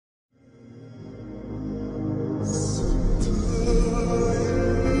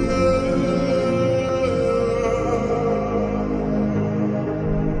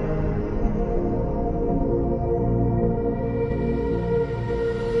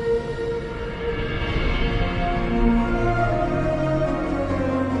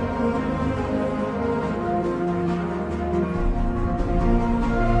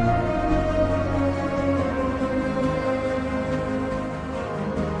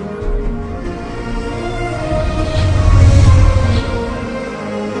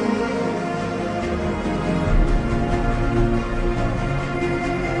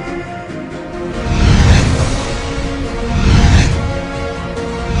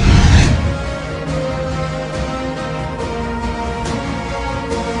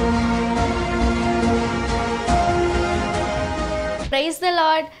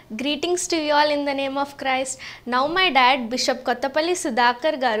Greetings to you all in the name of Christ. Now my dad, Bishop Kottapalli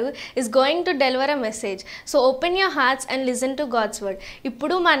Sudhakar garu, is going to deliver a message. So open your hearts and listen to God's word.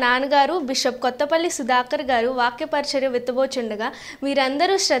 ఇప్పుడు మా నాన్నగారు bishop Kothapalli Sudhakar గారు వాక్య పరిచర్య విత్తబోచుండగా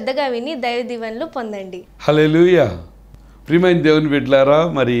మీరందరూ శ్రద్ధగా విని దైవ దీవెనలు పొందండి. హల్లెలూయా. ప్రియమైన దేవుని బిడ్డలారా,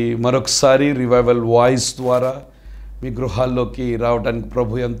 మరి మరొకసారి రివైవల్ వాయిస్ ద్వారా మీ గృహాల్లోకి రావడానికి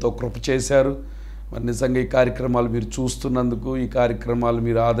ప్రభు ఎంతో కృప చేశారు. మరి నిజంగా ఈ కార్యక్రమాలు మీరు చూస్తున్నందుకు, ఈ కార్యక్రమాలు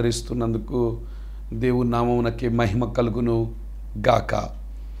మీరు ఆదరిస్తున్నందుకు దేవుని నామమునకి మహిమ కలుగును గాక.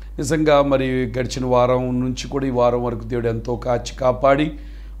 నిజంగా మరి గడిచిన వారం నుంచి కూడా ఈ వారం వరకు దేవుడు ఎంతో కాపాడి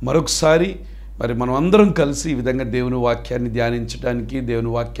మరొకసారి మరి మనం అందరం కలిసి ఈ విధంగా దేవుని వాక్యాన్ని ధ్యానించడానికి,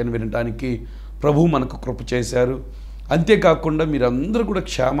 దేవుని వాక్యాన్ని వినడానికి ప్రభు మనకు కృప చేశారు. అంతేకాకుండా మీరందరూ కూడా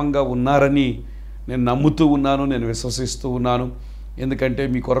క్షేమంగా ఉన్నారని నేను నమ్ముతూ ఉన్నాను, నేను విశ్వసిస్తూ ఉన్నాను. ఎందుకంటే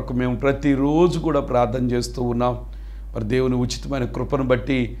మీ కొరకు మేము ప్రతిరోజు కూడా ప్రార్థన చేస్తూ ఉన్నాం. మరి దేవుని ఉచితమైన కృపను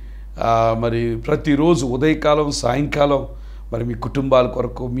బట్టి మరి ప్రతిరోజు ఉదయకాలం సాయంకాలం మరి మీ కుటుంబాల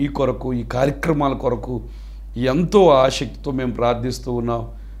కొరకు, మీ కొరకు, ఈ కార్యక్రమాల కొరకు ఎంతో ఆసక్తితో మేము ప్రార్థిస్తూ ఉన్నాం.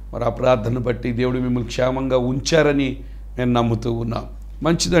 మరి ఆ ప్రార్థన బట్టి దేవుడు మిమ్మల్ని క్షేమంగా ఉంచారని నేను నమ్ముతూ ఉన్నాం.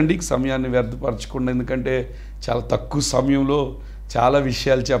 మంచిదండి, సమయాన్ని వ్యర్థపరచకుండా, ఎందుకంటే చాలా తక్కువ సమయంలో చాలా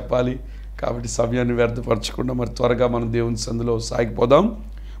విషయాలు చెప్పాలి కాబట్టి సమయాన్ని వ్యర్థపరచకుండా మరి త్వరగా మనం దేవుని సందులో సాగిపోదాం.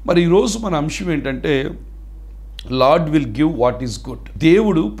 మరి ఈరోజు మన అంశం ఏంటంటే lord will give what is good.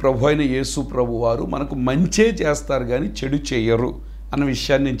 దేవుడు ప్రభు అయిన యేసు ప్రభు వారు మనకు మంచే చేస్తారు కానీ చెడు చేయరు అన్న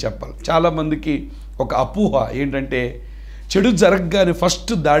విషయాన్ని నేను చెప్పాలి. చాలామందికి ఒక అపోహ ఏంటంటే చెడు జరగగానే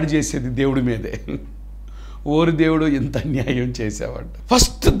ఫస్ట్ దాడి చేసేది దేవుడి మీదే. ఓరి దేవుడు ఎంత అన్యాయం చేసావంట,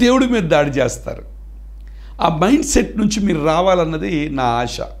 ఫస్ట్ దేవుడి మీద దాడి చేస్తారు. ఆ మైండ్ సెట్ నుంచి మీరు రావాలన్నది నా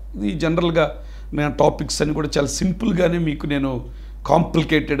ఆశ. ఇది జనరల్గా నేను టాపిక్స్ అని కూడా చాలా సింపుల్గానే మీకు నేను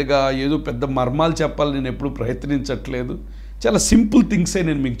కాంప్లికేటెడ్గా ఏదో పెద్ద మర్మాలు చెప్పాలని నేను ఎప్పుడూ ప్రయత్నించట్లేదు. చాలా సింపుల్ థింగ్సే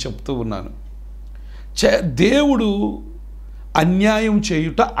నేను మీకు చెప్తూ ఉన్నాను. దేవుడు అన్యాయం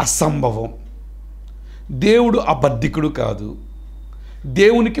చేయుట అసంభవం. దేవుడు అబద్ధికుడు కాదు.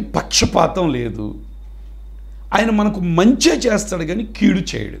 దేవునికి పక్షపాతం లేదు. ఆయన మనకు మంచే చేస్తాడు కానీ కీడు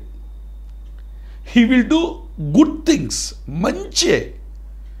చేయడు. He will do good things. మంచే.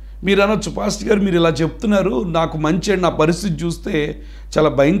 మీరు అనొచ్చు, పాస్టర్ గారు మీరు ఇలా చెప్తున్నారు, నాకు మంచి, నా పరిస్థితి చూస్తే చాలా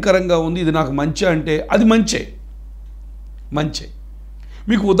భయంకరంగా ఉంది, ఇది నాకు మంచి అంటే అది మంచే.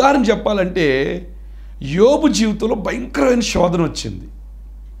 మీకు ఉదాహరణ చెప్పాలంటే యోబు జీవితంలో భయంకరమైన శోధన వచ్చింది.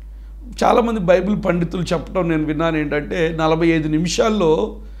 చాలామంది బైబిల్ పండితులు చెప్పడం నేను విన్నాను ఏంటంటే 45 నిమిషాల్లో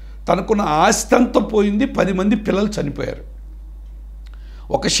తనకున్న ఆస్తి అంతా పోయింది, 10 మంది పిల్లలు చనిపోయారు.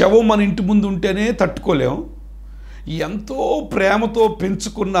 ఒక శవం మన ఇంటి ముందు ఉంటేనే తట్టుకోలేం. ఎంతో ప్రేమతో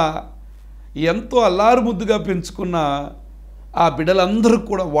పెంచుకున్న, ఎంతో అల్లారు ముద్దుగా పెంచుకున్న ఆ బిడ్డలందరూ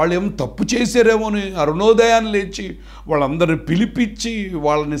కూడా వాళ్ళు ఏమో తప్పు చేశారేమో అని అరుణోదయాన్ని లేచి వాళ్ళందరిని పిలిపించి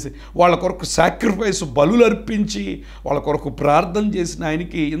వాళ్ళ కొరకు సాక్రిఫైస్ బలులు అర్పించి వాళ్ళ కొరకు ప్రార్థన చేసిన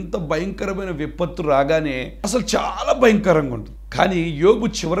ఆయనకి ఇంత భయంకరమైన విపత్తు రాగానే అసలు చాలా భయంకరంగా ఉంటుంది. కానీ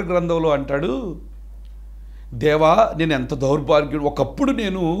యోబు చివరి గ్రంథంలో అంటాడు, దేవా నేను ఎంత దౌర్భాగ్యుడు, ఒకప్పుడు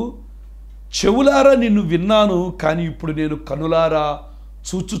నేను చెవులారా నిన్ను విన్నాను, కానీ ఇప్పుడు నేను కనులారా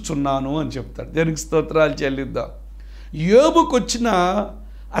చూచుచున్నాను అని చెప్తాడు. దేనికి స్తోత్రాలు చెల్లిద్దాం. యోబుకు వచ్చిన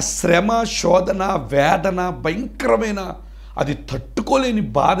ఆ శ్రమ, శోధన, వేదన, భయంకరమైన అది తట్టుకోలేని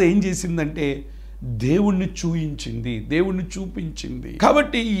బాధ ఏం చేసిందంటే దేవుణ్ణి చూపించింది.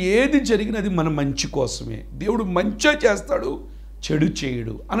 కాబట్టి ఏది జరిగినది మన మంచి కోసమే. దేవుడు మంచి చేస్తాడు, చెడు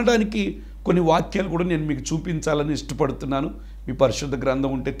చేయడు అనడానికి కొన్ని వాక్యాలు కూడా నేను మీకు చూపించాలని ఇష్టపడుతున్నాను. మీ పరిశుద్ధ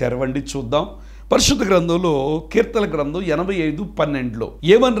గ్రంథం ఉంటే తెరవండి, చూద్దాం. పరిశుద్ధ గ్రంథంలో కీర్తన గ్రంథం 85:12లో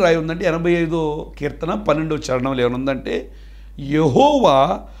ఏమని రాయి ఉందంటే, 85 కీర్తన 12వ చరణంలో ఏమనుందంటే, యెహోవా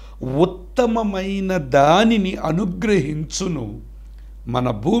ఉత్తమమైన దానిని అనుగ్రహించును, మన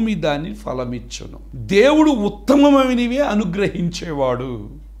భూమి దాన్ని ఫలమిచ్చును. దేవుడు ఉత్తమమైనవే అనుగ్రహించేవాడు.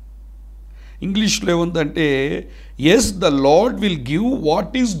 ఇంగ్లీష్లో ఏముందంటే, yes the lord will give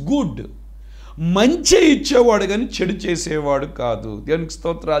what is good. మంచి ఇచ్చేవాడు కానీ చెడు చేసేవాడు కాదు. దేవునికి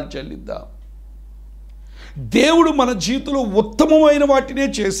స్తోత్రాలు చెల్లిద్దాం. దేవుడు మన జీవితంలో ఉత్తమమైన వాటినే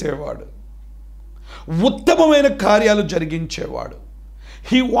చేసేవాడు, ఉత్తమమైన కార్యాలు జరిగించేవాడు.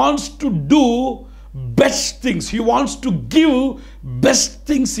 He wants to do best things. He wants to give best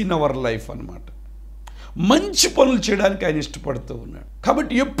things in our life అన్నమాట. మంచి పనులు చేయడానికి ఆయన ఇష్టపడుతూ ఉన్నాడు.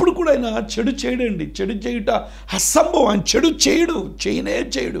 కాబట్టి ఎప్పుడు కూడా ఆయన చెడు చేయడండి. చెడు చేయుట అసంభవం. ఆయన చెడు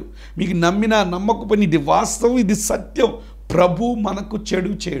చేయడు. మీకు నమ్మినా నమ్మకపోయినా ఇది వాస్తవం, ఇది సత్యం. ప్రభు మనకు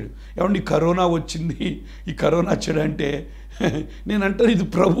చెడు చేయడు. ఏమండి, కరోనా వచ్చింది, ఈ కరోనా చెడు అంటే నేను అంటాను, ఇది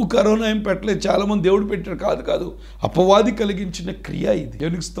ప్రభు కరోనా ఏం పెట్టలేదు, చాలామంది దేవుడు పెట్టాడు. కాదు, అపవాది కలిగించిన క్రియ ఇది.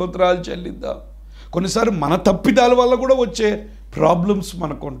 దేవునికి స్తోత్రాలు చెల్లిద్దాం. కొన్నిసార్లు మన తప్పిదాల వల్ల కూడా వచ్చే ప్రాబ్లమ్స్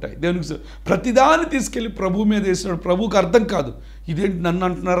మనకు ఉంటాయి. దేవునికి ప్రతిదాన్ని తీసుకెళ్ళి ప్రభు మీద వేసినాడు. ప్రభువుకి అర్థం కాదు, ఇదేంటి నన్ను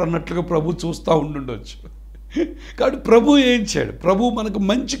అంటున్నారు అన్నట్లుగా ప్రభు చూస్తూ ఉండుండొచ్చు. కాబట్టి ప్రభు ఏం చేయడు, ప్రభు మనకు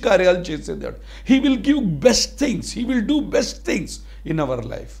మంచి కార్యాలు చేసేదాడు. He will give best things, he will do best things in our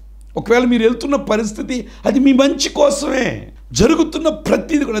life. ఒకవేళ మీరు వెళ్తున్న పరిస్థితి అది మీ మంచి కోసమే జరుగుతున్న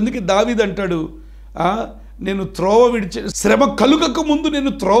ప్రతిది కూడా. అందుకే దావీదు అంటాడు, నేను త్రోవ విడిచి శ్రమ కలుగక ముందు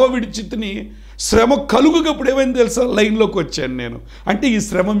నేను త్రోవ విడిచి తిని శ్రమ కలుగప్పుడు ఏమైంది తెలుసా, లైన్లోకి వచ్చాను నేను. అంటే ఈ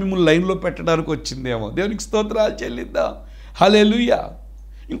శ్రమ మిమ్మల్ని లైన్లో పెట్టడానికి వచ్చిందేమో. దేవునికి స్తోత్రాలు చెల్లిద్దాం. హల్లెలూయా.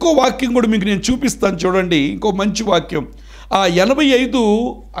 ఇంకో వాక్యం కూడా మీకు నేను చూపిస్తాను చూడండి, ఇంకో మంచి వాక్యం. ఆ 85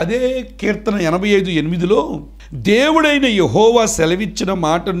 అదే కీర్తన 85:8 దేవుడైన యెహోవా సెలవిచ్చిన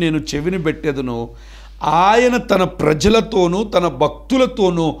మాటను నేను చెవిని పెట్టెదను, ఆయన తన ప్రజలతోనూ తన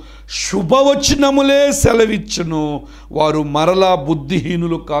భక్తులతోనూ శుభవచనములే సెలవిచ్చును, వారు మరలా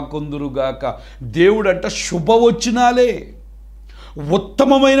బుద్ధిహీనులు కాకొందురుగాక. దేవుడంట శుభవచనాలే,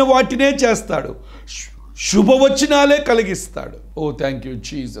 ఉత్తమమైన వాటినే చేస్తాడు, శుభవచనాలే కలిగిస్తాడు. ఓ థ్యాంక్ యూ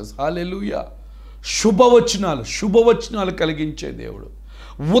జీసస్, హల్లెలూయా. శుభవచనాలు కలిగించే దేవుడు,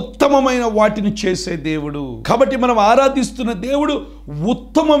 ఉత్తమమైన వాటిని చేసే దేవుడు. కాబట్టి మనం ఆరాధిస్తున్న దేవుడు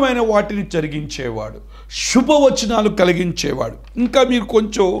ఉత్తమమైన వాటిని జరిగించేవాడు, శుభవచనాలు కలిగించేవాడు. ఇంకా మీరు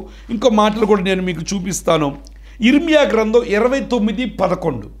కొంచెం ఇంకో మాటలు కూడా నేను మీకు చూపిస్తాను. ఇర్మియా గ్రంథం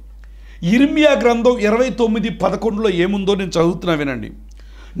 29:11. ఇర్మియా గ్రంథం 29:11 ఏముందో నేను చదువుతున్నా వినండి.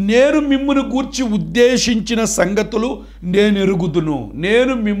 నేను మిమ్మును గూర్చి ఉద్దేశించిన సంగతులు నేను ఎరుగుదును,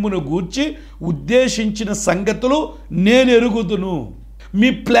 నేను మిమ్మును గూర్చి ఉద్దేశించిన సంగతులు నేను ఎరుగుదును. మీ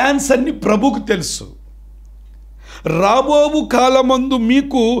ప్లాన్స్ అన్ని ప్రభువుకు తెలుసు. రాబోవు కాలమందు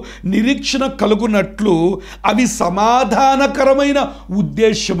మీకు నిరీక్షణ కలుగునట్లు అవి సమాధానకరమైన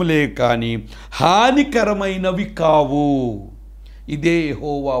ఉద్దేశములే కానీ హానికరమైనవి కావు. ఇదే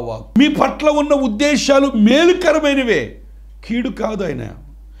యెహోవా వాక్కు. మీ పట్ల ఉన్న ఉద్దేశాలు మేలుకరమైనవే, కీడు కాదు. ఆయన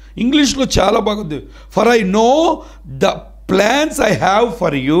ఇంగ్లీష్లో చాలా బాగుంది. For I know the plans I have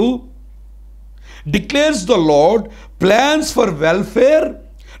for you declares the lord, plans for welfare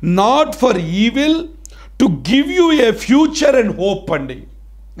not for evil, to give you A future and hope. అండి,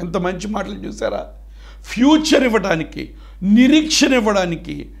 ఎంత మంచి మాటలు చూసారా. ఫ్యూచర్ ఇవ్వడానికి, నిరీక్షణ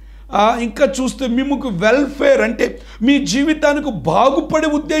ఇవ్వడానికి, ఇంకా చూస్తే మీకు వెల్ఫేర్ అంటే మీ జీవితానికి బాగుపడే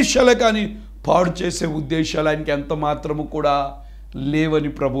ఉద్దేశాలే కానీ పాడు చేసే ఉద్దేశాలు ఆయనకి ఎంత మాత్రము కూడా లేవని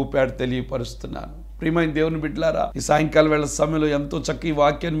ప్రభు పేట తెలియపరుస్తున్నాను. ప్రియమైన దేవుని బిడ్డలారా, ఈ సాయంకాలం వేళ సమయంలో ఎంతో చక్కటి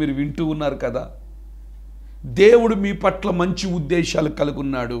వాక్యాన్ని మీరు వింటూ ఉన్నారు కదా. దేవుడు మీ పట్ల మంచి ఉద్దేశాలు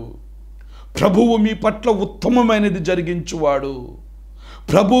కలిగున్నాడు. ప్రభువు మీ పట్ల ఉత్తమమైనది జరిగించువాడు.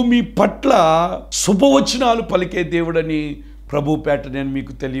 ప్రభు మీ పట్ల శుభవచనాలు పలికే దేవుడని ప్రభు పేట నేను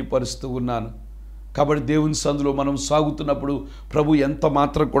మీకు తెలియపరుస్తూ ఉన్నాను. కాబట్టి దేవుని సందులో మనం సాగుతున్నప్పుడు ప్రభు ఎంత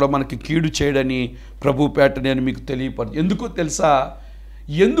మాత్రం కూడా మనకి కీడు చేయడని ప్రభు పేట నేను మీకు ఎందుకో తెలుసా,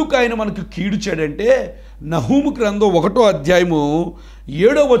 ఎందుకు ఆయన మనకు కీడు చేయడంటే నహూము గ్రంథం 1వ అధ్యాయము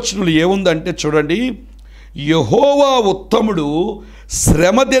 7వ వచనంలో ఏముందంటే చూడండి, యెహోవా ఉత్తముడు,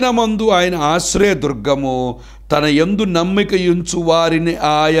 శ్రమ దినమందు ఆయన ఆశ్రయదుర్గము, తన యందు నమ్మిక ఉంచు వారిని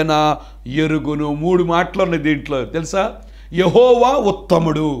ఆయన ఎరుగును. 3 మాటలు ఉన్నాయి దీంట్లో తెలుసా. యెహోవా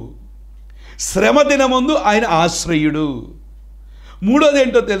ఉత్తముడు, శ్రమ దినమందు ఆయన ఆశ్రయుడు, మూడోది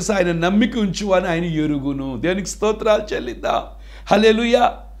ఏంటో తెలుసా, ఆయన నమ్మిక ఉంచువాని ఆయన ఎరుగును. దేనికి స్తోత్రాలు చెల్లిద్దాం. హల్లెలూయా.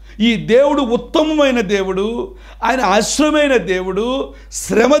 ఈ దేవుడు ఉత్తమమైన దేవుడు, ఆయన ఆశ్రయమైన దేవుడు.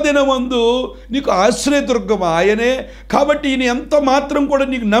 శ్రమ దినమందు నీకు ఆశ్రయదుర్గం ఆయనే. కాబట్టి ఈయన ఎంత మాత్రం కూడా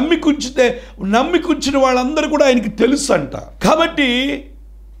నీకు నమ్మికుంచిన వాళ్ళందరూ కూడా ఆయనకి తెలుసు అంట. కాబట్టి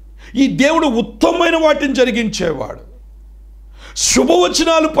ఈ దేవుడు ఉత్తమమైన వాటిని జరిగించేవాడు,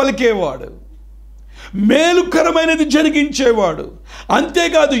 శుభవచనాలు పలికేవాడు, మేలుకరమైనది జరిగించేవాడు.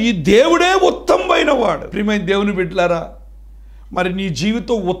 అంతేకాదు ఈ దేవుడే ఉత్తమమైన వాడు. ప్రియమైన దేవుని బిడ్డలారా, మరి నీ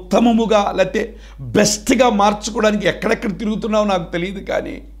జీవితం ఉత్తమముగా లేకపోతే బెస్ట్గా మార్చుకోవడానికి ఎక్కడెక్కడ తిరుగుతున్నావో నాకు తెలియదు,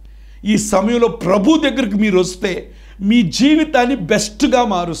 కానీ ఈ సమయంలో ప్రభు దగ్గరికి మీరు వస్తే మీ జీవితాన్ని బెస్ట్గా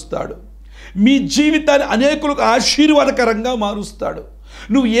మారుస్తాడు. మీ జీవితాన్ని అనేకులకు ఆశీర్వాదకరంగా మారుస్తాడు.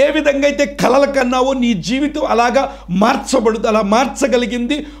 నువ్వు ఏ విధంగా అయితే కలలు కన్నావో నీ జీవితం అలాగా మార్చబడుతుంది. అలా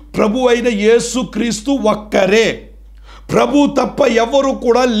మార్చగలిగింది ప్రభు అయిన యేసుక్రీస్తు ఒక్కరే. ప్రభు తప్ప ఎవరు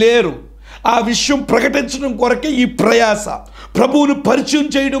కూడా లేరు. ఆ విషయం ప్రకటించడం కొరకే ఈ ప్రయాస, ప్రభువుని పరిచయం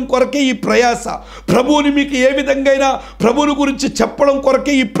చేయడం కొరకే ఈ ప్రయాస, ప్రభువుని మీకు ఏ విధంగా ప్రభువుని గురించి చెప్పడం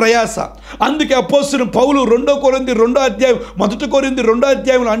కొరకే ఈ ప్రయాస. అందుకే అపోస్తలుడైన పౌలు 2 కొరింథీ 2వ అధ్యాయం 1 కొరింథీ 2వ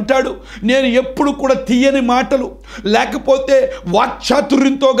అధ్యాయంలో అంటాడు, నేను ఎప్పుడు కూడా తీయని మాటలు లేకపోతే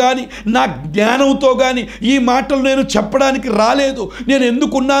వాక్చాతుర్యంతో కానీ నా జ్ఞానంతో కానీ ఈ మాటలు నేను చెప్పడానికి రాలేదు. నేను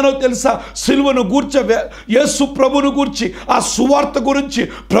ఎందుకున్నానో తెలుసా, సిలువను గూర్చి, యేసు ప్రభువును గూర్చి, ఆ సువార్త గురించి,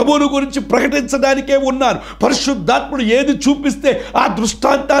 ప్రభువును గురించి ప్రకటించడానికే ఉన్నాను. పరిశుద్ధాత్ముడు ఏది చూపిస్తే ఆ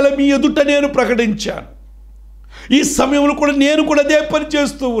దృష్టాంతాల మీ ఎదుట నేను ప్రకటించాను. ఈ సమయంలో కూడా నేను కూడా అదే పని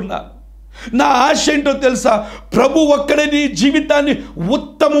చేస్తూ ఉన్నాను. నా ఆశ ఏంటో తెలుసా? ప్రభు ఒక్కడే నీ జీవితాన్ని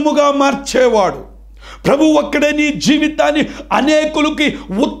ఉత్తమముగా మార్చేవాడు. ప్రభు ఒక్కడే నీ జీవితాన్ని అనేకులకి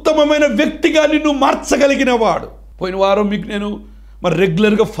ఉత్తమమైన వ్యక్తిగా నిన్ను మార్చగలిగిన వాడు. పోయిన వారం మీకు నేను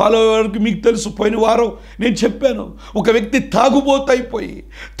రెగ్యులర్గా ఫాలో అయ్యేవారికి మీకు తెలుసు, పోయిన వారం నేను చెప్పాను, ఒక వ్యక్తి తాగుబోతైపోయి,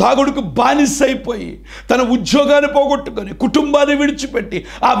 తాగుడుకు బానిస అయిపోయి, తన ఉద్యోగాన్ని పోగొట్టుకొని, కుటుంబాన్ని విడిచిపెట్టి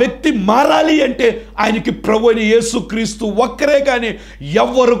ఆ వ్యక్తి మారాలి అంటే ఆయనకి ప్రభు అయిన యేసుక్రీస్తు ఒక్కరే కానీ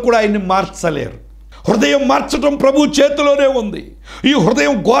ఎవ్వరు కూడా ఆయన్ని మార్చలేరు. హృదయం మార్చడం ప్రభు చేతిలోనే ఉంది. ఈ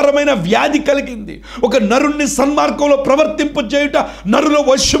హృదయం ఘోరమైన వ్యాధి కలిగింది. ఒక నరుణ్ణి సన్మార్గంలో ప్రవర్తింపజేయుట నరుల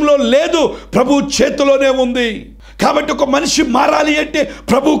వశంలో లేదు, ప్రభు చేతిలోనే ఉంది. కాబట్టి ఒక మనిషి మారాలి అంటే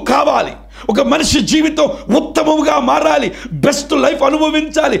ప్రభు కావాలి. ఒక మనిషి జీవితం ఉత్తమముగా మారాలి, బెస్ట్ లైఫ్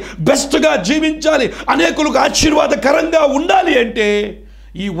అనుభవించాలి, బెస్ట్గా జీవించాలి, అనేకులకు ఆశీర్వాదకరంగా ఉండాలి అంటే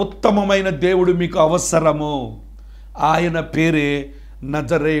ఈ ఉత్తమమైన దేవుడు మీకు అవసరము. ఆయన పేరే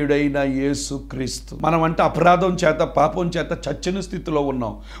నజరేయుడైన యేసుక్రీస్తు. మనం అంటే అపరాధం చేత, పాపం చేత చచ్చిన స్థితిలో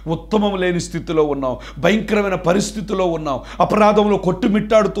ఉన్నాం, ఉత్తమం లేని స్థితిలో ఉన్నాం, భయంకరమైన పరిస్థితిలో ఉన్నాం, అపరాధంలో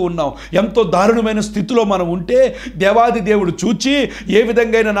కొట్టుమిట్టాడుతూ ఉన్నాం, ఎంతో దారుణమైన స్థితిలో మనం ఉంటే దేవాది దేవుడు చూచి ఏ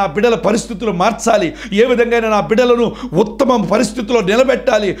విధంగా నా బిడ్డల పరిస్థితులు మార్చాలి, ఏ విధంగా నా బిడ్డలను ఉత్తమ పరిస్థితిలో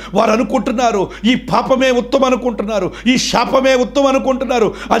నిలబెట్టాలి. వారు అనుకుంటున్నారు ఈ పాపమే ఉత్తమం అనుకుంటున్నారు, ఈ శాపమే ఉత్తమం అనుకుంటున్నారు.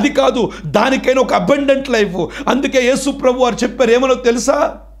 అది కాదు, దానికైనా ఒక అబండెంట్ లైఫ్. అందుకే యేసు ప్రభు వారు చెప్పారు, ఏమనో తెలుసా?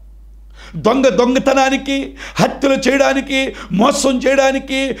 దొంగతనానికి, హత్యలు చేయడానికి, మోసం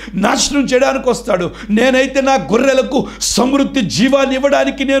చేయడానికి, నాశనం చేయడానికి వస్తాడు. నేనైతే నా గొర్రెలకు సమృద్ధి జీవాన్ని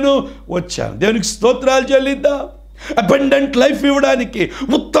ఇవ్వడానికి నేను వచ్చాను. దేవునికి స్తోత్రాలు చెల్లిద్దాం. అబండెంట్ లైఫ్ ఇవ్వడానికి,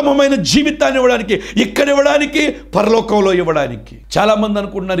 ఉత్తమమైన జీవితాన్ని ఇవ్వడానికి, ఇక్కడ ఇవ్వడానికి, పరలోకంలో ఇవ్వడానికి. చాలామంది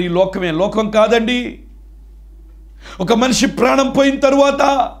అనుకుంటున్నారు ఈ లోకమే. లోకం కాదండి. ఒక మనిషి ప్రాణం పోయిన తరువాత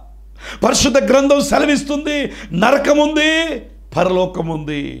పరిశుద్ధ గ్రంథం సెలవిస్తుంది, నరకం ఉంది, పరలోకం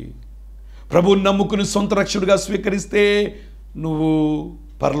ఉంది. ప్రభువుని నమ్ముకుని సొంత రక్షకుడిగా స్వీకరిస్తే నువ్వు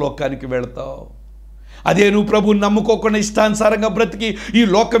పరలోకానికి వెళతావు. అదే నువ్వు ప్రభువుని నమ్ముకోకుండా ఇష్టానుసారంగా బ్రతికి ఈ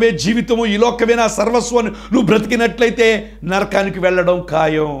లోకమే జీవితము, ఈ లోకమే నా సర్వస్వం నువ్వు బ్రతికినట్లయితే నరకానికి వెళ్ళడం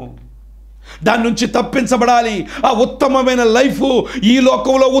ఖాయం. దాని నుంచి తప్పించబడాలి. ఆ ఉత్తమమైన లైఫ్ ఈ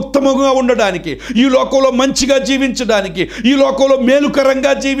లోకంలో ఉత్తమంగా ఉండడానికి, ఈ లోకంలో మంచిగా జీవించడానికి, ఈ లోకంలో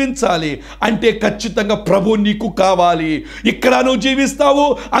మేలుకరంగా జీవించాలి అంటే ఖచ్చితంగా ప్రభు నీకు కావాలి. ఇక్కడ నువ్వు జీవిస్తావు,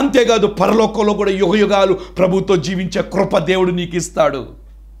 అంతేకాదు పరలోకంలో కూడా యుగయుగాలు ప్రభుతో జీవించే కృప దేవుడు నీకు ఇస్తాడు.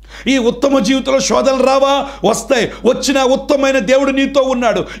 ఈ ఉత్తమ జీవితంలో శోధనలు రావా? వస్తాయి. వచ్చిన ఉత్తమమైన దేవుడు నీతో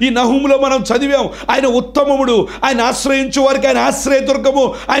ఉన్నాడు. ఈ నహూములో మనం చదివాం, ఆయన ఉత్తమముడు, ఆయన ఆశ్రయించే వారికి ఆయన ఆశ్రయదుర్గము,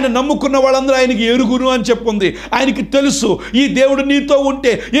 ఆయన నమ్ముకున్న వాళ్ళందరూ ఆయనకి ఎరుగును అని చెప్పుంది. ఆయనకి తెలుసు ఈ దేవుడు నీతో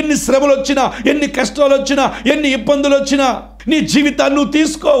ఉంటే ఎన్ని శ్రమలు వచ్చినా, ఎన్ని కష్టాలు వచ్చినా, ఎన్ని ఇబ్బందులు వచ్చినా నీ జీవితాన్ని నువ్వు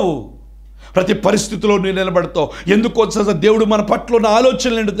తీసుకోవు. ప్రతి పరిస్థితిలో నువ్వు నిలబడతావు. ఎందుకో దేవుడు మన పట్ల ఉన్న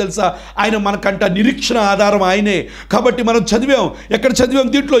ఆలోచనలు ఏంటో తెలుసా? ఆయన మనకంట నిరీక్షణ ఆధారం ఆయనే. కాబట్టి మనం చదివాం, ఎక్కడ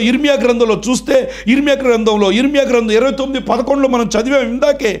చదివాం? దీంట్లో ఇర్మియా గ్రంథంలో చూస్తే, ఇర్మియా గ్రంథం 29:11 మనం చదివాం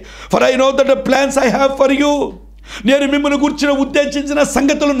ఇందాకే. For I know that plans I have for you. నేను మిమ్మల్ని గురించిన ఉద్దేశించిన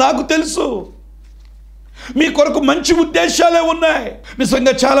సంగతులు నాకు తెలుసు. మీ కొరకు మంచి ఉద్దేశాలే ఉన్నాయి.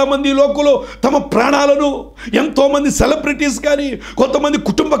 నిజంగా చాలామంది ఈ లోకంలో తమ ప్రాణాలను, ఎంతోమంది సెలబ్రిటీస్ కానీ, కొంతమంది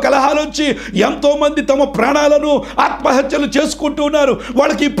కుటుంబ కలహాలు వచ్చి ఎంతోమంది తమ ప్రాణాలను ఆత్మహత్యలు చేసుకుంటూ ఉన్నారు.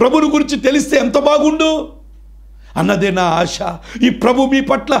 వాళ్ళకి ఈ ప్రభుని గురించి తెలిస్తే ఎంత బాగుండు అన్నదే నా ఆశ. ఈ ప్రభు మీ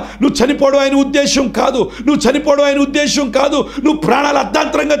పట్ల నువ్వు చనిపోవడం ఆయన ఉద్దేశం కాదు, నువ్వు చనిపోవడం ఆయన ఉద్దేశం కాదు, నువ్వు ప్రాణాలు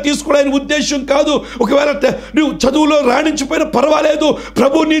అర్ధాంతరంగా తీసుకోవడం ఆయన ఉద్దేశం కాదు. ఒకవేళ నువ్వు చదువులో రాణించిపోయినా పర్వాలేదు,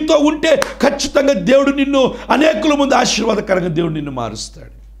 ప్రభు నీతో ఉంటే ఖచ్చితంగా దేవుడు నిన్ను అనేకుల ముందు ఆశీర్వాదకరంగా దేవుడు నిన్ను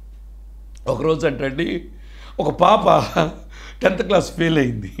మారుస్తాడు. ఒకరోజు అంటండి, ఒక పాప 10th క్లాస్ ఫెయిల్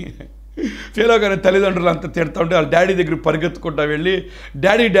అయింది. ఫెయిల్ అవగానే తల్లిదండ్రులు అంతా తిడతా ఉంటే వాళ్ళ డాడీ దగ్గర పరిగెత్తుకుంటా వెళ్ళి,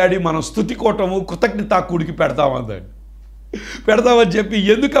 డాడీ మనం స్తుతి కూటము కృతజ్ఞతా కూడికి పెడతామందండి. పెడతామని చెప్పి,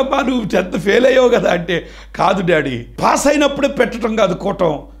 ఎందుకమ్మా నువ్వు 10th ఫెయిల్ అయ్యావు కదా అంటే, కాదు డాడీ, పాస్ అయినప్పుడే పెట్టడం కాదు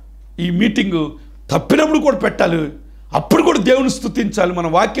కూటం, ఈ మీటింగు తప్పినప్పుడు కూడా పెట్టాలి, అప్పుడు కూడా దేవుని స్తుతించాలి.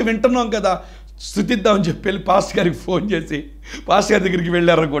 మనం వాక్యం వింటున్నాం కదా, స్తుతిద్దామని చెప్పి వెళ్ళి పాస్టర్ గారికి ఫోన్ చేసి పాస్టర్ గారి దగ్గరికి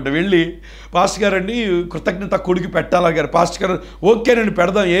వెళ్ళారనుకుంటా. వెళ్ళి, పాస్టర్ గారు అండి కృతజ్ఞత కొడుకు పెట్టాలా గారు. పాస్టర్ గారు ఓకేనండి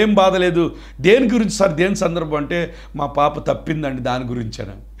పెడదాం, ఏం బాధ లేదు. దేని గురించి సార్, దేని సందర్భం అంటే, మా పాప తప్పిందండి దాని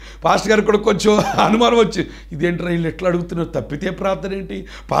గురించేనా. పాస్టర్ గారికి కూడా కొంచెం అనుమానం వచ్చి, ఇదేంటి వీళ్ళు ఎట్లా అడుగుతున్నారు, తప్పితే ప్రార్థన ఏంటి,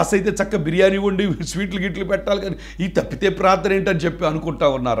 పాస్ అయితే చక్క బిర్యానీ వండి స్వీట్లు గిట్లు పెట్టాలి కానీ ఈ తప్పితే ప్రార్థన ఏంటి అని చెప్పి అనుకుంటా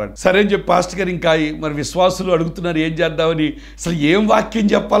ఉన్నారని. సరే అని చెప్పి పాస్టర్ గారు ఇంకా మరి విశ్వాసులు అడుగుతున్నారు ఏం చేద్దామని, అసలు ఏం వాక్యం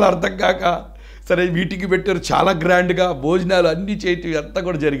చెప్పాలో అర్థం కాక సరే మీటింగ్ పెట్టారు. చాలా గ్రాండ్గా భోజనాలు అన్నీ చేయటం అంతా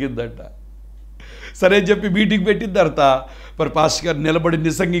కూడా జరిగిందంట. సరే అని చెప్పి మీటింగ్ పెట్టిన తర్వాత మరి పాస్టర్ గారు నిలబడి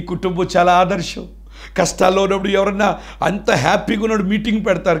నిజంగా ఈ కుటుంబం చాలా ఆదర్శం. కష్టాల్లో ఉన్నప్పుడు ఎవరన్నా అంత హ్యాపీగా ఉన్నాడు మీటింగ్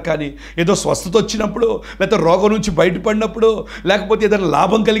పెడతారు, కానీ ఏదో స్వస్థత వచ్చినప్పుడు, లేకపోతే రోగం నుంచి బయటపడినప్పుడు, లేకపోతే ఏదైనా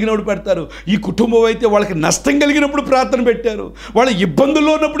లాభం కలిగినప్పుడు పెడతారు. ఈ కుటుంబం అయితే వాళ్ళకి నష్టం కలిగినప్పుడు ప్రార్థన పెట్టారు, వాళ్ళ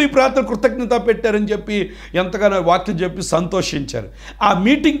ఇబ్బందుల్లో ఉన్నప్పుడు ఈ ప్రార్థన కృతజ్ఞత పెట్టారని చెప్పి ఎంతగానో వాక్యం చెప్పి సంతోషించారు. ఆ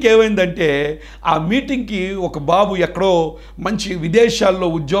మీటింగ్కి ఏమైందంటే, ఆ మీటింగ్కి ఒక బాబు ఎక్కడో మంచి విదేశాల్లో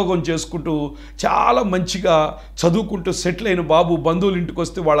ఉద్యోగం చేసుకుంటూ చాలా మంచిగా చదువుకుంటూ సెటిల్ అయిన బాబు బంధువులు ఇంటికి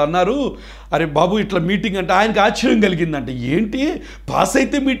వస్తే వాళ్ళు అన్నారు, అరే బాబు ఇట్లా మీటింగ్ అంటే ఆయనకు ఆశ్చర్యం కలిగిందంటే, ఏంటి పాస్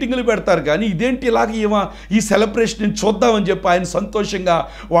అయితే మీటింగులు పెడతారు కానీ ఇదేంటి ఇలాగ ఈ సెలబ్రేషన్ చూద్దామని చెప్పి ఆయన సంతోషంగా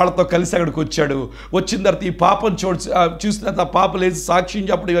వాళ్ళతో కలిసి అక్కడికి వచ్చాడు. వచ్చిన తర్వాత ఈ పాపను చూసిన తర్వాత ఆ పాప లేచి సాక్ష్యం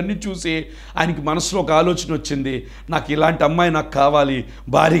చెప్పడం ఇవన్నీ చూసి ఆయనకి మనసులో ఒక ఆలోచన వచ్చింది, నాకు ఇలాంటి అమ్మాయి నాకు కావాలి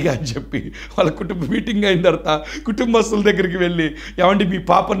భారీగా అని చెప్పి వాళ్ళ కుటుంబ మీటింగ్ అయిన తర్వాత కుటుంబస్తుల దగ్గరికి వెళ్ళి, ఏమండి మీ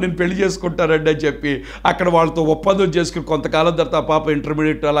పాపను నేను పెళ్లి చేసుకుంటానండి అని చెప్పి అక్కడ వాళ్ళతో ఒప్పందం చేసుకుని కొంతకాలం తర్వాత ఆ పాప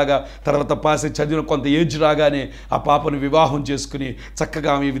ఇంటర్మీడియట్ అలాగా తర్వాత పాస్ అయి చదివిన కొంత ఏజ్ రాగానే ఆ పాపను వివాహం చేసుకుని చక్కగా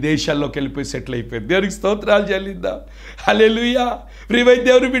ఆమె విదేశాల్లోకి వెళ్ళిపోయి సెటిల్ అయిపోయింది. దేవునికి స్తోత్రాలు చెల్లిద్దాం. హల్లెలూయా. ప్రియమైన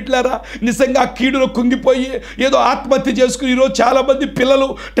దేవుని బిడ్డలారా, నిజంగా ఆ కీడులో కుంగిపోయి ఏదో ఆత్మహత్య చేసుకుని ఈరోజు చాలామంది పిల్లలు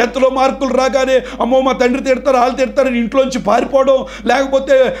 10th మార్కులు రాగానే అమ్మో మా తండ్రి తిడతారు వాళ్ళు తిడతారని ఇంట్లోంచి పారిపోవడం,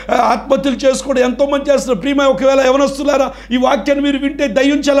 లేకపోతే ఆత్మహత్యలు చేసుకోవడం ఎంతోమంది చేస్తున్నారు. ప్రియమైన ఒకవేళ ఎవరొస్తున్నారా ఈ వాక్యాన్ని మీరు వింటే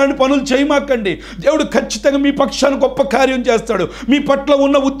దయ్యుంచాలని పనులు చేయమాకండి. దేవుడు ఖచ్చితంగా మీ పక్షాన్ని గొప్ప కార్యం చేస్తాడు. మీ పట్ల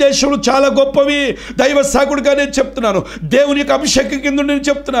ఉన్న ఉద్దేశాలు చాలా గొప్పవి. దైవ సాకుడుగానే చెప్తున్నాను, దేవుని యొక్క అభిషేకం కింద నేను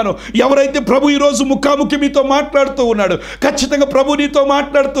చెప్తున్నాను. ఎవరైతే ప్రభు ఈరోజు ముఖాముఖి మీతో మాట్లాడుతూ ఉన్నాడు, ఖచ్చితంగా ప్రభు నీతో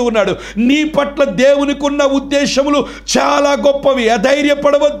మాట్లాడుతూ ఉన్నాడు. నీ పట్ల దేవునికి ఉన్న ఉద్దేశములు చాలా గొప్పవి.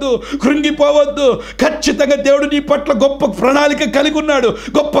 అధైర్యపడవద్దు, కృంగిపోవద్దు. ఖచ్చితంగా దేవుడు నీ పట్ల గొప్ప ప్రణాళిక కలిగి ఉన్నాడు.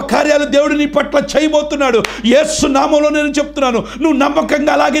 గొప్ప కార్యాలు దేవుడు నీ పట్ల చేయబోతున్నాడు. యేసు నామములో నేను చెప్తున్నాను, నువ్వు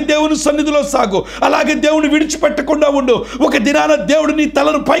నమ్మకంగా అలాగే దేవుని సన్నిధిలో సాగు, అలాగే దేవుని విడిచిపెట్టకుండా ఉండు. ఒక దినాన దేవుడు నీ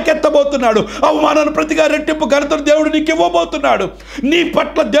తలను పైకెత్తబోతున్నాడు. అవమానాన్ని ప్రతిగా రెట్టింపు ఘనతను దేవుడు నీకు ఇవ్వబోతున్నాడు. నీ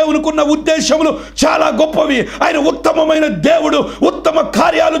పట్ల దేవునికి ఉన్న ఉద్దేశములు చాలా గొప్పవి. ఆయన ఉత్తమమైన దేవుడు, ఉత్తమ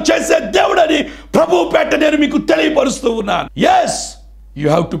కార్యాలు చేసే దేవుడు అని ప్రభు పేట నేను మీకు తెలియపరుస్తూ ఉన్నాను. Yes, you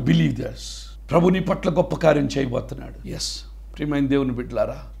have to believe this. ప్రభు నీ పట్ల గొప్ప కార్యం చేయబోతున్నాడు. ఎస్, ప్రియమైన దేవుని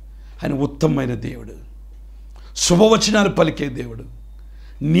బిడ్డలారా, ఆయన ఉత్తమమైన దేవుడు, శుభవచనాలు పలికే దేవుడు.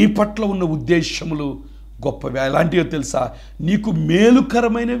 నీ పట్ల ఉన్న ఉద్దేశములు గొప్పవి. ఎలాంటివో తెలుసా? నీకు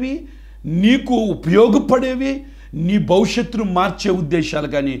మేలుకరమైనవి, నీకు ఉపయోగపడేవి, నీ భవిష్యత్తును మార్చే ఉద్దేశాలు,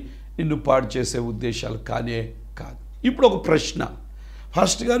 కానీ నిన్ను పాడు చేసే ఉద్దేశాలు కానే కాదు. ఇప్పుడు ఒక ప్రశ్న,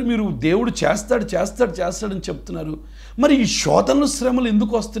 ఫాస్ట్ గారు మీరు దేవుడు చేస్తాడని చెప్తున్నారు, మరి ఈ శోధనలు శ్రమలు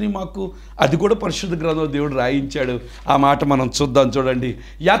ఎందుకు వస్తున్నాయి మాకు? అది కూడా పరిశుద్ధ గ్రంథంలో దేవుడు రాయించాడు. ఆ మాట మనం చూద్దాం. చూడండి,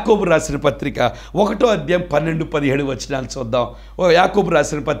 యాకోబు రాసిన పత్రిక 1వ అధ్యాయం 12-17 వచనాలు చూద్దాం. యాకోబు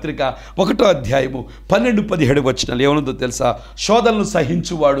రాసిన పత్రిక 1వ అధ్యాయము 12-17 వచనాలు ఏమనుందో తెలుసా? శోధనలు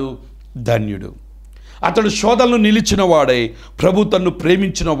సహించువాడు ధన్యుడు, అతడు శోధనలు నిలిచిన వాడై ప్రభు తన్ను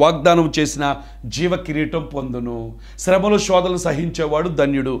ప్రేమించిన వాగ్దానం చేసిన జీవ కిరీటం పొందును. శ్రమలో శోధనలు సహించేవాడు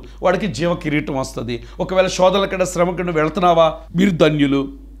ధన్యుడు, వాడికి జీవ కిరీటం వస్తుంది. ఒకవేళ శోధనల కన్నా శ్రమ కింద వెళుతున్నావా, మీరు ధన్యులు,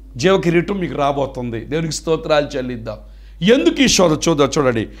 జీవ కిరీటం మీకు రాబోతుంది. దేవునికి స్తోత్రాలు చెల్లిద్దాం. ఎందుకు ఈ శోధ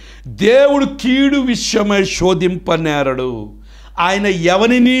చూడండి, దేవుడు కీడు విషయమై శోధింపనేరడు, ఆయన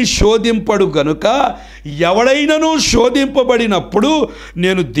ఎవరిని శోధింపడు గనుక ఎవడైనను శోధింపబడినప్పుడు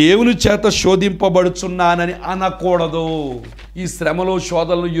నేను దేవుని చేత శోధింపబడుచున్నానని అనకూడదు. ఈ శ్రమలో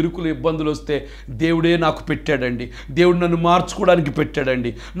శోధనలు ఇరుకులు ఇబ్బందులు వస్తే దేవుడే నాకు పెట్టాడండి, దేవుడు నన్ను మార్చుకోవడానికి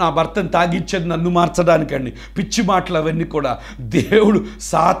పెట్టాడండి, నా భర్తను తాగిచ్చేది నన్ను మార్చడానికండి, పిచ్చి మాటలు అవన్నీ కూడా దేవుడు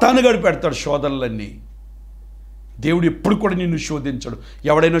సాతానుగాడు పెడతాడు శోధనలన్నీ. దేవుడు ఎప్పుడు కూడా నిన్ను శోధించడు.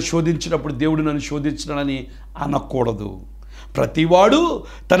 ఎవడైనా శోధించినప్పుడు దేవుడు నన్ను శోధించడని అనకూడదు. ప్రతివాడు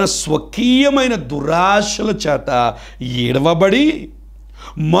తన స్వకీయమైన దురాశల చేత ఏడవబడి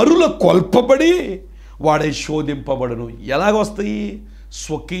మరుల కొల్పబడి వాడే శోధింపబడును. ఎలాగొస్తాయి?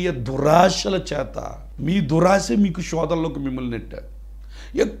 స్వకీయ దురాశల చేత. మీ దురాశ మీకు శోధనలోకి మిమ్మల్ని నెట్టారు.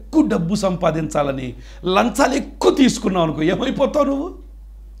 ఎక్కువ డబ్బు సంపాదించాలని లంచాలు ఎక్కువ తీసుకున్నావు అనుకో, ఏమైపోతావు నువ్వు?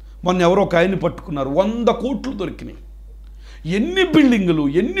 మొన్న ఎవరో ఒక ఆయన్ని పట్టుకున్నారు, 100 కోట్లు దొరికినాయి. ఎన్ని బిల్డింగులు,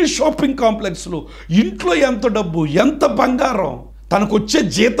 ఎన్ని షాపింగ్ కాంప్లెక్స్లు, ఇంట్లో ఎంత డబ్బు, ఎంత బంగారం. తనకు వచ్చే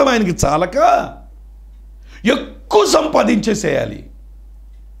జీతం ఆయనకి చాలక ఎక్కువ సంపాదించేసేయాలి.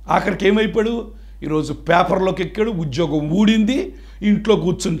 ఆఖరికి ఏమైపోయాడు? ఈరోజు పేపర్లోకి ఎక్కాడు, ఉద్యోగం ఊడింది, ఇంట్లో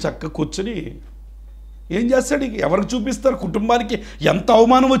కూర్చుని ఏం చేస్తాడు? ఎవరికి చూపిస్తారు? కుటుంబానికి ఎంత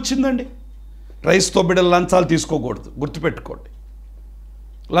అవమానం వచ్చిందండి. రైస్తో బిడ్డలు లంచాలు తీసుకోకూడదు, గుర్తుపెట్టుకోండి.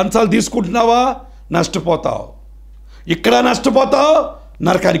 లంచాలు తీసుకుంటున్నావా, నష్టపోతావు. ఇక్కడ నష్టపోతావు,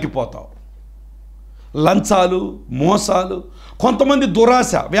 నరకానికి పోతావు. లంచాలు, మోసాలు, కొంతమంది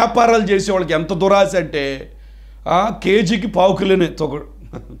దురాశ. వ్యాపారాలు చేసే వాళ్ళకి ఎంత దురాశ అంటే కేజీకి పావు కిలోనే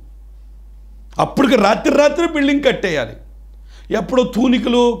అప్పటికి రాత్రి బిల్డింగ్ కట్టేయాలి. ఎప్పుడో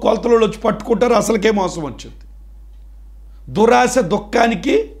తూనికలు కొలతలు వచ్చి పట్టుకుంటారు, అసలుకే మోసం వచ్చింది. దురాశ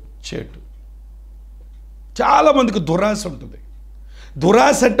దుఃఖానికి చేటు. చాలామందికి దురాశ ఉంటుంది.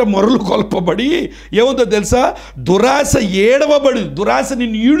 దురాశ అంటే మరులు కొల్పబడి ఏముందో తెలుసా, దురాశ ఏడవబడి, దురాశ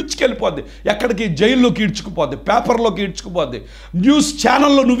నిన్ను ఈడ్చుకెళ్ళిపోద్ది. ఎక్కడికి? జైల్లోకి ఈడ్చుకుపోద్ది, పేపర్లోకి ఈడ్చుకుపోద్ది, న్యూస్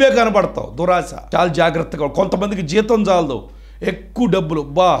ఛానల్లో నువ్వే కనబడతావు. దురాశ చాలా జాగ్రత్తగా. కొంతమందికి జీతం చాలదు, ఎక్కువ డబ్బులు,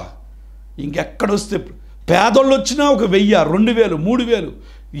 ఇంకెక్కడొస్తే పేదోళ్ళు వచ్చినా ఒక 1000, 2000, 3000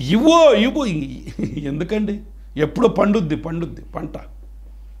 ఇవ్వు. ఎందుకండి? ఎప్పుడో పండుద్ది పంట.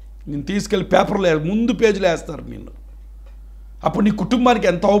 నేను తీసుకెళ్ళి పేపర్లో ముందు పేజీలో వేస్తారు నిన్ను. అప్పుడు నీ కుటుంబానికి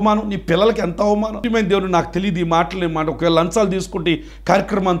ఎంత అవమానం, నీ పిల్లలకి ఎంత అవమానం. దేవుడు నాకు తెలియదు ఈ మాటలు మాట. ఒకవేళ లంచాలు తీసుకుంటే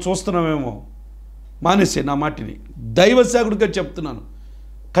కార్యక్రమాన్ని చూస్తున్నామేమో, మానేసే నా మాటిని. దైవ సేవకుడిగా చెప్తున్నాను,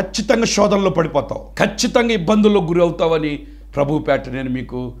 ఖచ్చితంగా శోధనలో పడిపోతావు, ఖచ్చితంగా ఇబ్బందుల్లో గురి అవుతావని ప్రభు పేట నేను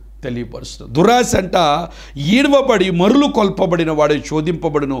మీకు తెలియపరుస్తున్నాను. దురాశ అంట ఈడవబడి మరులు కొల్పబడిన వాడు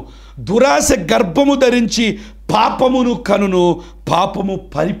శోధింపబడును. దురాశ గర్భము ధరించి పాపమును కనును, పాపము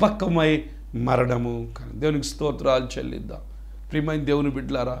పరిపక్వమై మరణము. దేవునికి స్తోత్రాలు చెల్లిద్దాం. ప్రియమైన దేవుని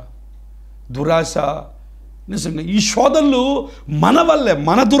బిడ్డలారా, దురాశ నిజంగా ఈ శోధనలు మన వల్లే,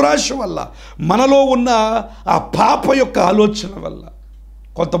 మన దురాశ వల్ల, మనలో ఉన్న ఆ పాప యొక్క ఆలోచన వల్ల.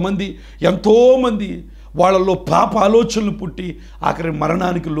 కొంతమంది, ఎంతోమంది వాళ్ళలో పాప ఆలోచనలు పుట్టి ఆఖరి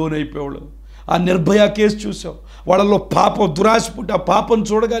మరణానికి లోనైపోయాడు. ఆ నిర్భయ కేసు చూసాం, వాళ్ళలో పాప దురాశ పుట్టి ఆ పాపం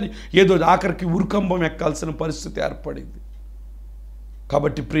చూడగానే ఏదో ఆఖరికి ఉరికంబం ఎక్కాల్సిన పరిస్థితి ఏర్పడింది.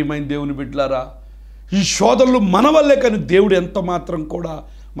 కాబట్టి ప్రియమైన దేవుని బిడ్డలారా, ఈ శోధనలు మన వల్లే, కానీ దేవుడు ఎంత మాత్రం కూడా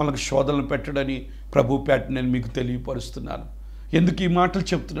మనకు శోధనలు పెట్టడని ప్రభు పేట నేను మీకు తెలియపరుస్తున్నాను. ఎందుకు ఈ మాటలు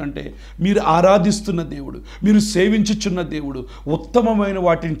చెప్తున్నంటే, మీరు ఆరాధిస్తున్న దేవుడు, మీరు సేవించుచున్న దేవుడు ఉత్తమమైన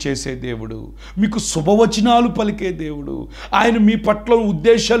వాటిని చేసే దేవుడు, మీకు శుభవచనాలు పలికే దేవుడు. ఆయన మీ పట్ల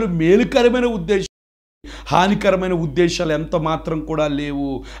ఉద్దేశాలు మేలుకరమైన ఉద్దేశాలు, హానికరమైన ఉద్దేశాలు ఎంత మాత్రం కూడా లేవు.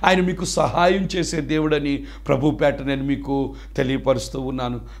 ఆయన మీకు సహాయం చేసే దేవుడని ప్రభు పేట నేను మీకు తెలియపరుస్తూ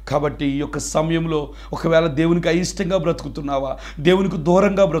ఉన్నాను. కాబట్టి ఈ యొక్క సమయంలో ఒకవేళ దేవునికి అయిష్టంగా బ్రతుకుతున్నావా, దేవునికి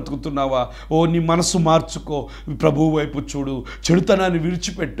దూరంగా బ్రతుకుతున్నావా, నీ మనసు మార్చుకో, ప్రభువు వైపు చూడు, చెడుతనాన్ని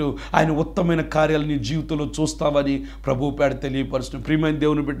విడిచిపెట్టు. ఆయన ఉత్తమమైన కార్యాలు నీ జీవితంలో చూస్తావని ప్రభు పేట తెలియపరుస్తున్నాను. ప్రియమైన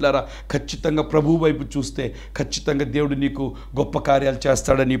దేవుని బిడ్డలారా, ఖచ్చితంగా ప్రభువు వైపు చూస్తే ఖచ్చితంగా దేవుడు నీకు గొప్ప కార్యాలు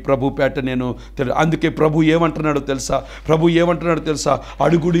చేస్తాడని ప్రభు పేట నేను అందుకే ప్రభు ఏమంటున్నాడో తెలుసా,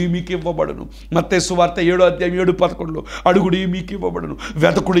 అడుగుడి మీకు ఇవ్వబడును. మత్తయి సువార్త 7:7-11 అడుగుడి మీకు ఇవ్వబడును,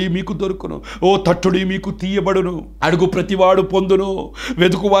 వెతకుడి మీకు దొరుకును, తట్టుడి మీకు తీయబడును. అడుగు ప్రతివాడు పొందును,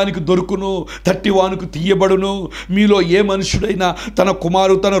 వెతుకువానికి దొరుకును, తట్టివానికి తీయబడును. మీలో ఏ మనుషుడైనా తన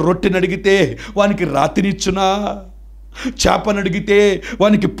కుమారు తన రొట్టెనడిగితే వానికి రాతినిచ్చునా, చేపనడిగితే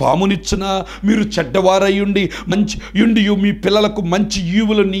వానికి పామునిచ్చునా? మీరు చెడ్డవారయ్యుండి మీ పిల్లలకు మంచి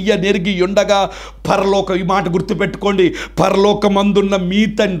ఈవులు నెరిగి ఉండగా పరలోక, ఈ మాట గుర్తుపెట్టుకోండి, పరలోకమందున్న మీ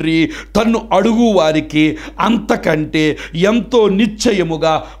తండ్రి తన్ను అడుగు వారికి అంతకంటే ఎంతో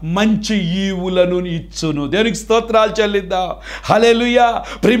నిశ్చయముగా మంచి ఈవులను ఇచ్చును. దేవునికి స్తోత్రాలు చెల్లిద్దాం. హల్లెలూయా.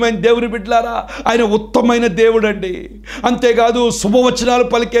 ప్రియమైన దేవుని బిడ్డలారా, ఆయన ఉత్తమైన దేవుడు అండి. అంతేకాదు శుభవచనాలు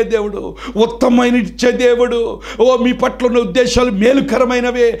పలికే దేవుడు, ఉత్తమైన ఇచ్చే దేవుడు. మీ పట్ల ఉన్న ఉద్దేశాలు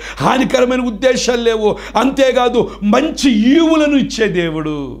మేలుకరమైనవే, హానికరమైన ఉద్దేశాలు లేవు. అంతేకాదు మంచి ఈవులను ఇచ్చే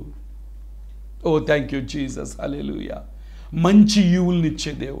దేవుడు. Thank you Jesus. హల్లెలూయా. మంచి ఈవులను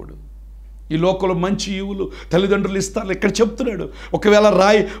ఇచ్చే దేవుడు. ఈ లోకంలో మంచి ఈవులు తల్లిదండ్రులు ఇస్తారు. ఇక్కడ చెప్తున్నాడు,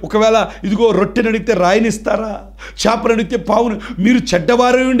 ఒకవేళ ఇదిగో రొట్టెని అడిగితే రాయిని ఇస్తారా, చేపను అడిగితే పావును. మీరు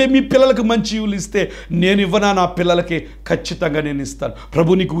చెడ్డవారై ఉండే మీ పిల్లలకు మంచి ఈవులు ఇస్తే నేను ఇవ్వనా? నా పిల్లలకి ఖచ్చితంగా నేను ఇస్తాను.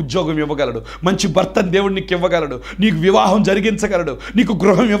 ప్రభు నీకు ఉద్యోగం ఇవ్వగలడు, మంచి భర్తను దేవుడు నీకు ఇవ్వగలడు, నీకు వివాహం జరిగించగలడు, నీకు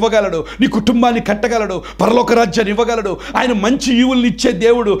గృహం ఇవ్వగలడు, నీ కుటుంబాన్ని కట్టగలడు, పరలోక రాజ్యాన్ని ఇవ్వగలడు. ఆయన మంచి ఈవులను ఇచ్చే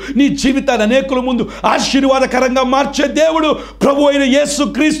దేవుడు. నీ జీవితాన్ని అనేకుల ముందు ఆశీర్వాదకరంగా మార్చే దేవుడు ప్రభు అయిన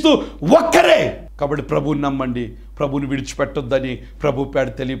యేసు క్రీస్తు ఒక్కరే. కాబట్టి ప్రభువుని నమ్మండి, ప్రభుని విడిచిపెట్టొద్దని ప్రభు పేడ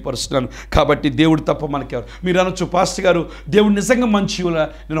తెలియపరుస్తున్నాను. కాబట్టి దేవుడు తప్ప మనకెవరు? మీరు అనొచ్చు, పాస్టర్ గారు దేవుడు నిజంగా మంచిగా.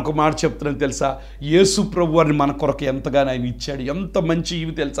 నేను ఒక మాట చెప్తున్నాను తెలుసా, యేసు ప్రభు వారిని మన కొరకు ఎంతగానో ఆయన ఇచ్చాడు. ఎంత మంచి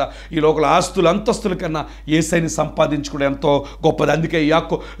ఇవి తెలుసా, ఈ లోకల ఆస్తులు అంతస్తుల కన్నా యేసయ్యని సంపాదించుకోవడం ఎంతో గొప్పది. అందుకే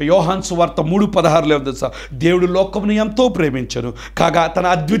యోహాను సువార్త 3:16 తెలుసా, దేవుడు లోకమును ఎంతో ప్రేమించను కాగా తన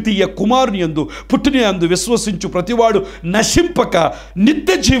అద్వితీయ కుమారుని యందు పుట్టిన యందు విశ్వసించు ప్రతివాడు నశింపక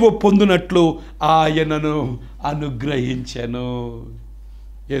నిత్య జీవం పొందునట్లు ఆయనను అనుగ్రహించెను.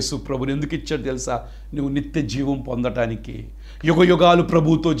 యేసు ప్రభుని ఎందుకు ఇచ్చాడు తెలుసా? నువ్వు నిత్య జీవం పొందటానికి, యుగ యుగాలు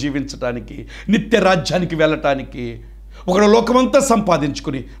ప్రభువుతో జీవించటానికి, నిత్య రాజ్యానికి వెళ్ళటానికి ఒకడు లోకమంతా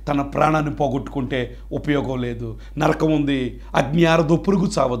సంపాదించుకుని తన ప్రాణాన్ని పోగొట్టుకుంటే ఉపయోగం లేదు. నరకం ఉంది, అగ్ని ఆరదు, పురుగు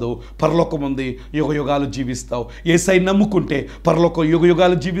చావదు. పరలోకం ఉంది, యుగయుగాలు జీవిస్తావు. యేసయ్యను నమ్ముకుంటే పరలోకం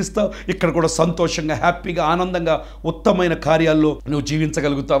యుగయుగాలు జీవిస్తావు. ఇక్కడ కూడా సంతోషంగా, హ్యాపీగా, ఆనందంగా, ఉత్తమమైన కార్యాల్లో నువ్వు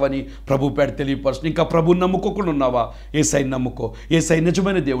జీవించగలుగుతావని ప్రభు పేట తెలియపరుచు. ఇంకా ప్రభువుని నమ్ముకోకుండా ఉన్నావా? యేసయ్యను నమ్ముకో. యేసయ్య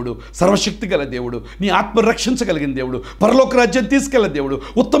నిజమైన దేవుడు, సర్వశక్తి గల దేవుడు, నీ ఆత్మ రక్షించగలిగిన దేవుడు, పరలోక రాజ్యం తీసుకెళ్లే దేవుడు,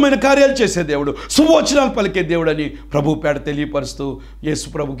 ఉత్తమైన కార్యాలు చేసే దేవుడు, శుభవచనాలు పలికే దేవుడు అని ప్రభు పేట తెలియపరుస్తూ యేసు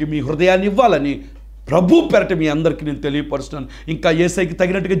ప్రభుకి మీ హృదయాన్ని ఇవ్వాలని ప్రభు పేరట మీ అందరికీ నేను తెలియపరుస్తున్నాను. ఇంకా యేసయ్యకి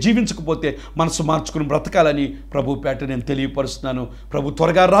తగినట్టుగా జీవించకపోతే మనసు మార్చుకుని బ్రతకాలని ప్రభు పేట నేను తెలియపరుస్తున్నాను. ప్రభు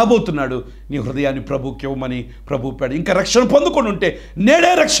త్వరగా రాబోతున్నాడు. నీ హృదయాన్ని ప్రభుకి ఇవ్వమని ప్రభు పేట. ఇంకా రక్షణ పొందుకొని ఉంటే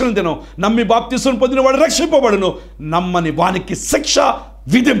నేడే రక్షణ దినం. నమ్మి బాప్తిసం పొందిన వాడు రక్షింపబడును, నమ్మని వానికి శిక్ష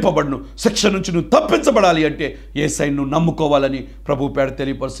విధింపబడును. శిక్ష నుంచి నువ్వు తప్పించబడాలి అంటే యేసయ్యను నువ్వు నమ్ముకోవాలని ప్రభు పేడ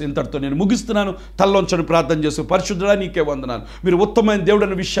తెలియపరుస్తూ ఇంతటితో నేను ముగిస్తున్నాను. తల్లోంచని ప్రార్థన చేస్తూ, పరిశుద్ధుడా నీకే వందనాలు. మీరు ఉత్తమమైన దేవుడు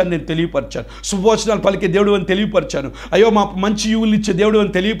అనే విషయాన్ని నేను తెలియపరిచాను. శుభవచనాలు పలికే దేవుడు అని తెలియపరిచాను. అయ్యో మా మంచి యువులు ఇచ్చే దేవుడు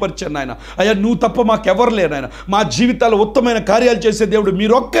అని తెలియపరిచాను నాయన. అయ్యా నువ్వు తప్ప మాకెవరు లేరు నాయన. మా జీవితాల్లో ఉత్తమైన కార్యాలు చేసే దేవుడు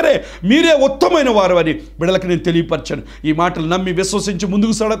మీరొక్కరే, మీరే ఉత్తమైన వారు అని బిడ్డలకు నేను తెలియపరిచాను. ఈ మాటలు నమ్మి విశ్వసించి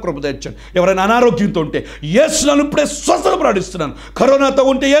ముందుకు సాగ కృప తెచ్చాను. ఎవరైనా అనారోగ్యంతో ఉంటే యేసును ఇప్పుడే స్వస్థత ప్రకటిస్తున్నాను. కరోనాతో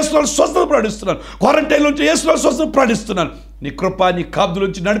ఉంటే యేసును స్వస్థత ప్రకటిస్తున్నాను. క్వారంటైన్లో ఉంటే యేసును స్వస్థత ప్రకటిస్తున్నాను. నీ కృప, నీ కాపుదల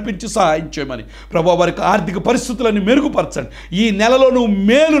నుంచి నడిపించి సహాయం చేయమని ప్రభువా, వారికి ఆర్థిక పరిస్థితులను మెరుగుపరచండి. ఈ నెలలో నువ్వు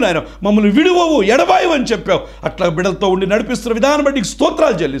మేలు నాయన, మమ్మల్ని విడువవు, ఎడబాయవు అని చెప్పావు. అట్లా బిడ్డలతో ఉండి నడిపిస్తున్న విధానం బట్టి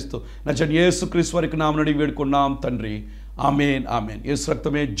స్తోత్రాలు చెల్లిస్తూ నచ్చని యేసుక్రీస్తు వారికి నామమున వేడుకున్నాం తండ్రి. ఆమేన్, ఆమేన్. యేసు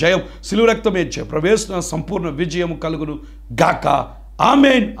రక్తమే జయం, సిలువ రక్తమే జయం. ప్రవేశన సంపూర్ణ విజయం కలుగును గాక.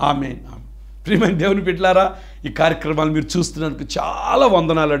 ఆమేన్, ఆమేన్, ఆమేన్. ప్రియమైన దేవుని బిడ్డలారా, ఈ కార్యక్రమాలు మీరు చూస్తున్నందుకు చాలా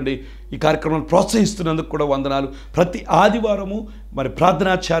వందనాలండి. ఈ కార్యక్రమాన్ని ప్రోత్సహిస్తున్నందుకు కూడా వందనాలు. ప్రతి ఆదివారము మరి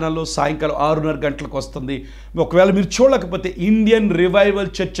ప్రార్థనా ఛానల్లో సాయంకాలం 6:30 గంటలకు వస్తుంది. ఒకవేళ మీరు చూడలేకపోతే ఇండియన్ రివైవల్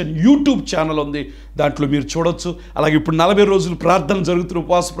చర్చ్ అని యూట్యూబ్ ఛానల్ ఉంది, దాంట్లో మీరు చూడొచ్చు. అలాగే ఇప్పుడు 40 రోజులు ప్రార్థనలు జరుగుతున్న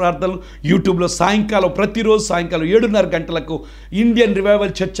ఉపవాస ప్రార్థనలు యూట్యూబ్లో సాయంకాలం, ప్రతిరోజు సాయంకాలం 7:30 గంటలకు ఇండియన్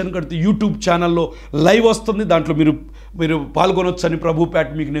రివైవల్ చర్చ్ అని కడితే యూట్యూబ్ ఛానల్లో లైవ్ వస్తుంది. దాంట్లో మీరు పాల్గొనొచ్చు అని ప్రభు పేట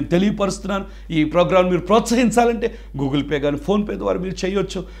మీకు నేను తెలియపరుస్తున్నాను. ఈ ప్రోగ్రాం మీరు ప్రోత్సహించాలంటే గూగుల్ పే కానీ ఫోన్పే ద్వారా మీరు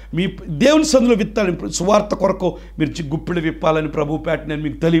చేయొచ్చు. మీ దేవుని సందులో విత్తాలని, సువార్త కొరకు మీరు గుప్పిడి విప్పాలని ప్రభు పేట నేను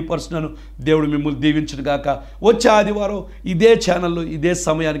మీకు తెలియపరుస్తున్నాను. దేవుడు మిమ్మల్ని దీవించును గాక. వచ్చే ఆదివారం ఇదే ఛానల్లో ఇదే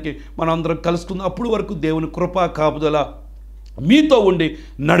సమయానికి మనం అందరం కలుసుకుందాం. అప్పుడు వరకు దేవుని కృపా కాపుదల మీతో ఉండి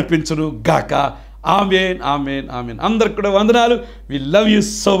నడిపించును గాక. ఆమేన్, ఆమేన్, ఆమేన్. అందరికి కూడా వందనాలు. We love you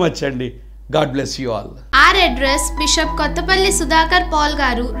so much అండి. God bless you all. Our address, Bishop Kottapalli Sudhakar Paul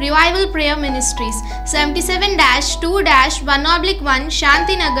Garu, Revival Prayer Ministries, 77-2-1/1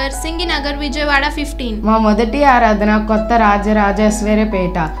 Shanti Nagar, Singi Nagar, Vijayawada 15. మా మొదటి ఆరాధన కొత్త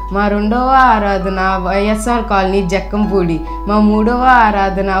రాజరాజేశ్వరిపేట, మా రెండవ ఆరాధన వైఎస్ఆర్ కాలనీ జక్కంపూడి, మా మూడవ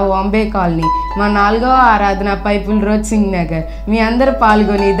ఆరాధన బాంబే కాలనీ, మా నాలుగవ ఆరాధన పైపుల్ రోడ్ సింగ్ నగర్. మీ అందరూ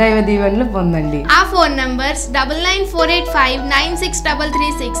పాల్గొని దైవ దీవెనలు పొందండి. Our phone numbers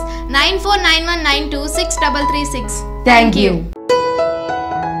 9948596336, 9491926336. Thank you.